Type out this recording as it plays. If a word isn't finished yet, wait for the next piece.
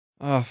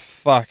Oh,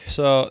 fuck.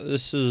 So,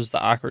 this is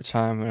the awkward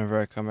time whenever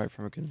I come back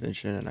from a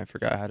convention and I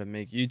forgot how to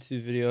make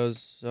YouTube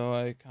videos, so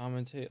I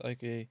commentate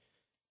like a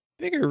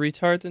bigger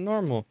retard than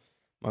normal.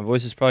 My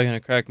voice is probably going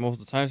to crack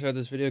multiple times throughout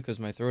this video because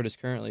my throat is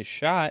currently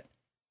shot.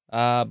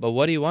 But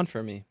what do you want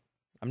from me?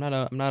 I'm not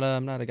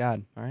a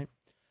god, alright?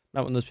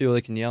 Not one of those people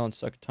that can yell and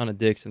suck a ton of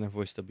dicks and their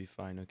voice still be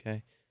fine,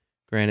 okay?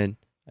 Granted,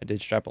 I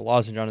did strap a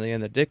lozenge onto the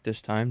end of the dick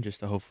this time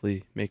just to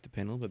hopefully make the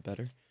pain a little bit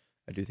better.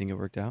 I do think it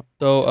worked out.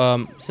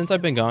 So, since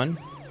I've been gone,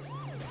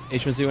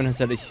 H1Z1 has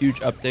had a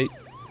huge update.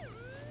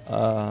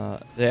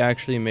 They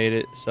actually made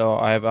it so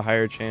I have a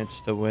higher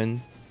chance to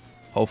win.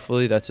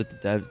 Hopefully, that's what the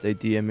devs, they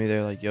DM me.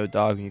 They're like, yo,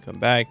 dog, when you come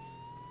back,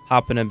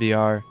 hop in a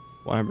BR,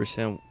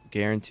 100%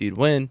 guaranteed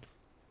win.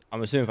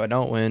 I'm assuming if I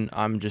don't win,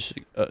 I'm just,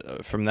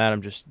 from that,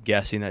 I'm just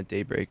guessing that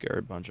Daybreak are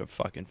a bunch of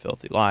fucking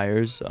filthy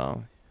liars.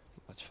 So,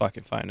 let's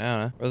fucking find out,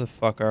 huh? Where the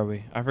fuck are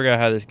we? I forgot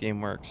how this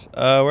game works.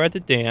 We're at the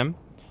dam.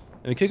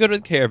 And we could go to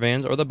the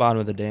caravans, or the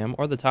bottom of the dam,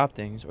 or the top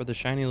things, or the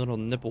shiny little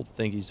nipple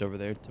thingies over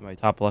there to my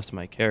top left of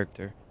my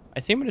character. I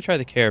think I'm going to try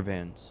the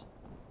caravans.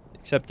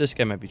 Except this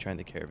guy might be trying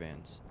the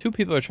caravans. Two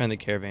people are trying the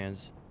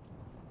caravans.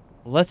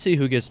 Let's see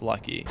who gets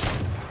lucky.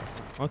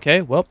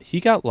 Okay, well,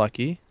 he got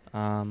lucky.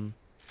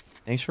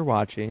 Thanks for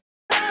watching.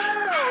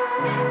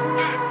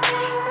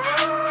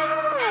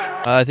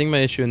 I think my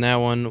issue in that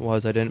one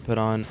was I didn't put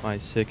on my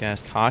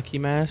sick-ass hockey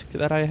mask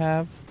that I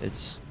have.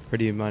 It's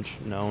pretty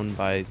much known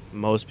by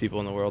most people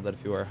in the world that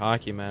if you wear a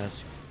hockey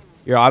mask,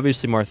 you're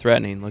obviously more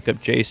threatening. Look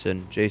up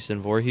Jason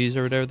Voorhees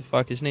or whatever the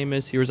fuck his name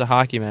is. He wears a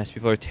hockey mask.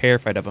 People are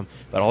terrified of him,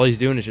 but all he's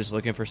doing is just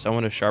looking for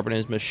someone to sharpen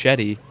his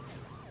machete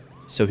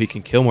so he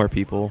can kill more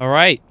people. All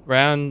right,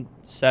 round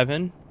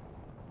 7.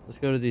 Let's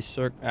go to these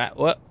or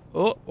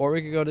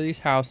we could go to these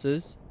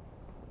houses.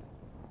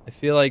 I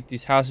feel like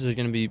these houses are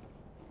gonna be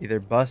either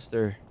bust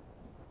or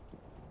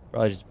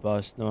probably just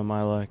bust, knowing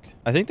my luck.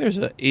 I think there's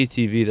an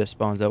ATV that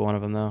spawns at one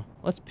of them though.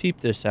 Let's peep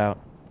this out.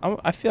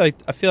 I feel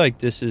like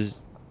this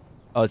is.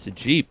 Oh, it's a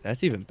Jeep.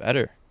 That's even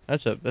better.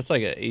 That's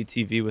like an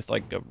ATV with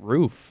like a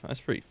roof.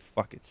 That's pretty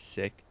fucking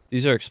sick.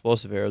 These are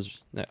explosive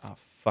arrows. Oh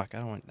fuck! I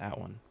don't want that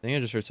one. I think I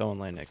just heard someone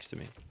land next to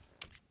me.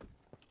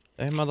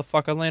 Hey,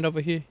 motherfucker, land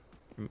over here.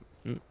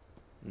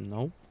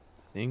 Nope.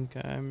 I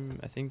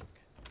think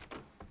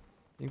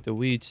the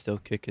weed's still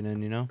kicking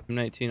in. You know.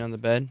 M19 on the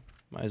bed.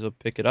 Might as well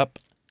pick it up.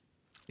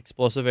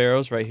 Explosive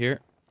arrows right here.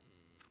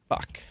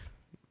 Fuck.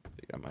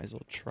 Figured I might as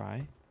well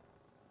try.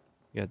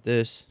 You got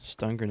this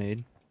stun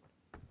grenade.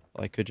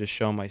 Well, I could just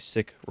show my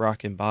sick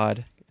rockin'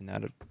 bod and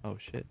that'd. Oh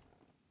shit.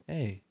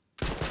 Hey.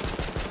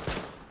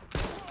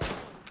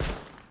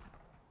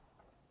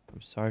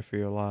 I'm sorry for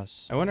your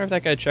loss. I wonder if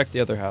that guy checked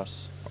the other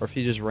house or if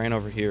he just ran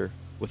over here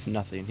with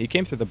nothing. He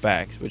came through the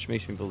backs, which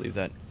makes me believe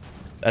that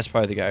that's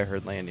probably the guy I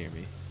heard land near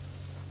me.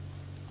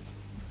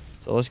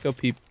 So let's go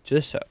peep.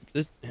 This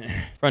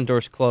front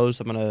door's closed.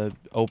 I'm gonna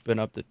open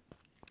up the.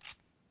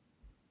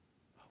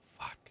 Oh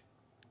fuck!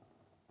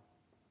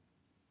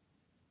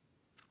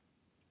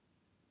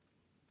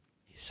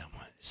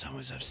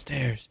 Someone's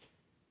upstairs,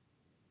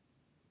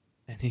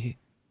 and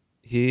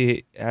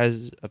he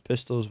has a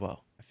pistol as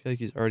well. I feel like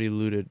he's already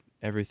looted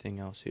everything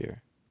else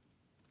here.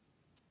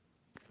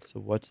 So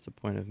what's the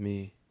point of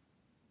me?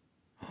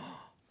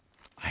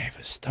 I have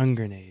a stun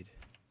grenade.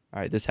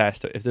 All right, this has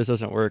to. If this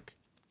doesn't work,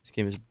 this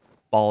game is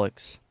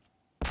bollocks.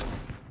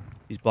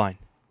 He's blind.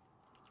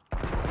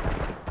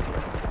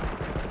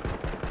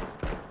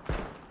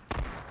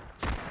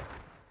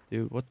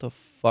 Dude, what the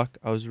fuck?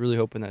 I was really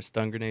hoping that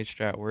stun grenade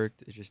strat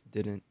worked. It just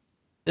didn't.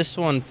 This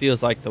one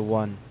feels like the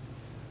one.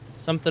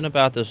 Something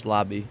about this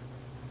lobby.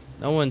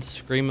 No one's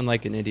screaming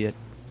like an idiot.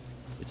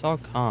 It's all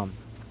calm.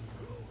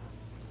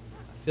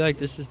 I feel like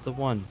this is the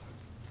one.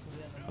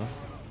 Oh,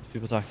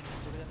 people talking.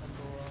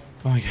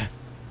 Oh my god.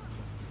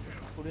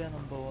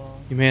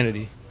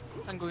 Humanity.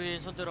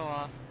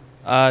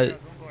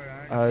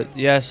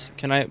 Yes,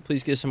 can I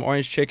please get some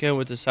orange chicken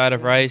with a side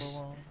of rice?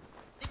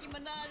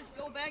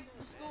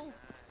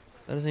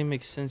 That doesn't even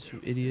make sense,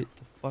 you idiot.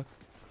 The fuck?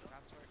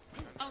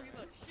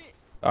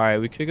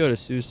 Alright, we could go to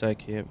suicide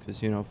camp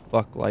because, you know,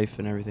 fuck life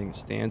and everything it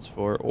stands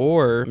for.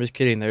 Or, I'm just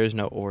kidding, there is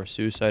no or.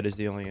 Suicide is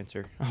the only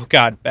answer. Oh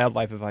god, bad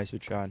life advice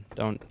with Sean.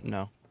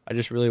 No. I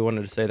just really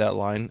wanted to say that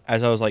line.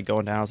 As I was like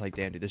going down, I was like,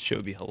 damn, dude, this shit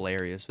would be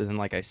hilarious. But then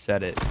like I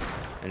said it,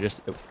 and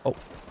just, oh.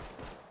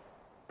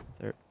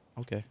 There,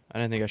 okay. I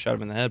didn't think I shot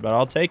him in the head, but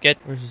I'll take it.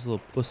 Where's this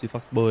little pussy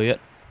fuck boy at?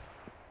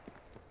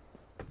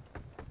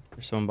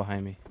 There's someone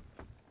behind me.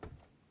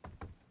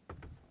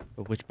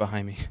 But which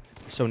behind me?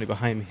 There's so many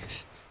behind me.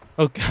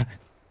 Oh god.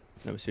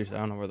 No, but seriously, I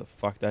don't know where the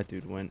fuck that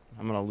dude went.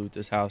 I'm gonna loot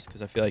this house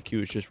because I feel like he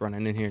was just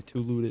running in here to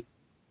loot it.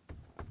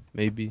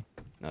 Maybe.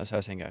 No, this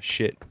house ain't got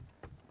shit.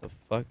 The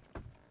fuck?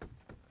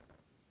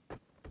 I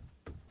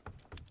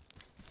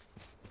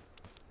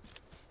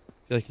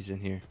feel like he's in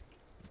here.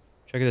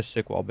 Check this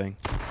sick wall bang.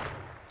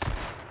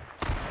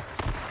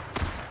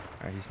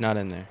 Alright, he's not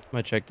in there. I'm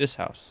gonna check this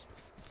house.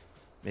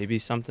 Maybe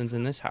something's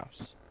in this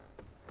house.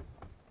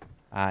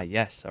 Ah,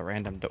 yes, a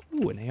random door.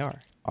 Ooh, an AR.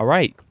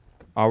 Alright.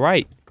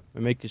 Alright.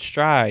 We're making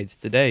strides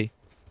today.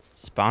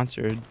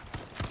 Sponsored.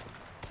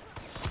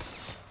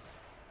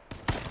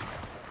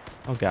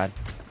 Oh, God.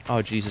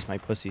 Oh, Jesus, my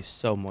pussy's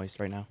so moist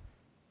right now.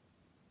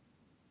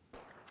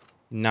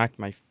 Knocked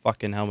my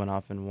fucking helmet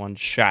off in one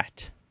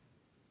shot.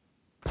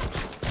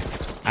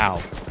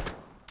 Ow.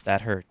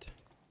 That hurt.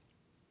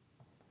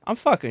 I'm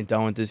fucking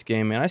done with this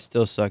game, man. I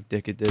still suck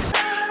dick at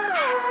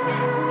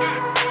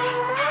this.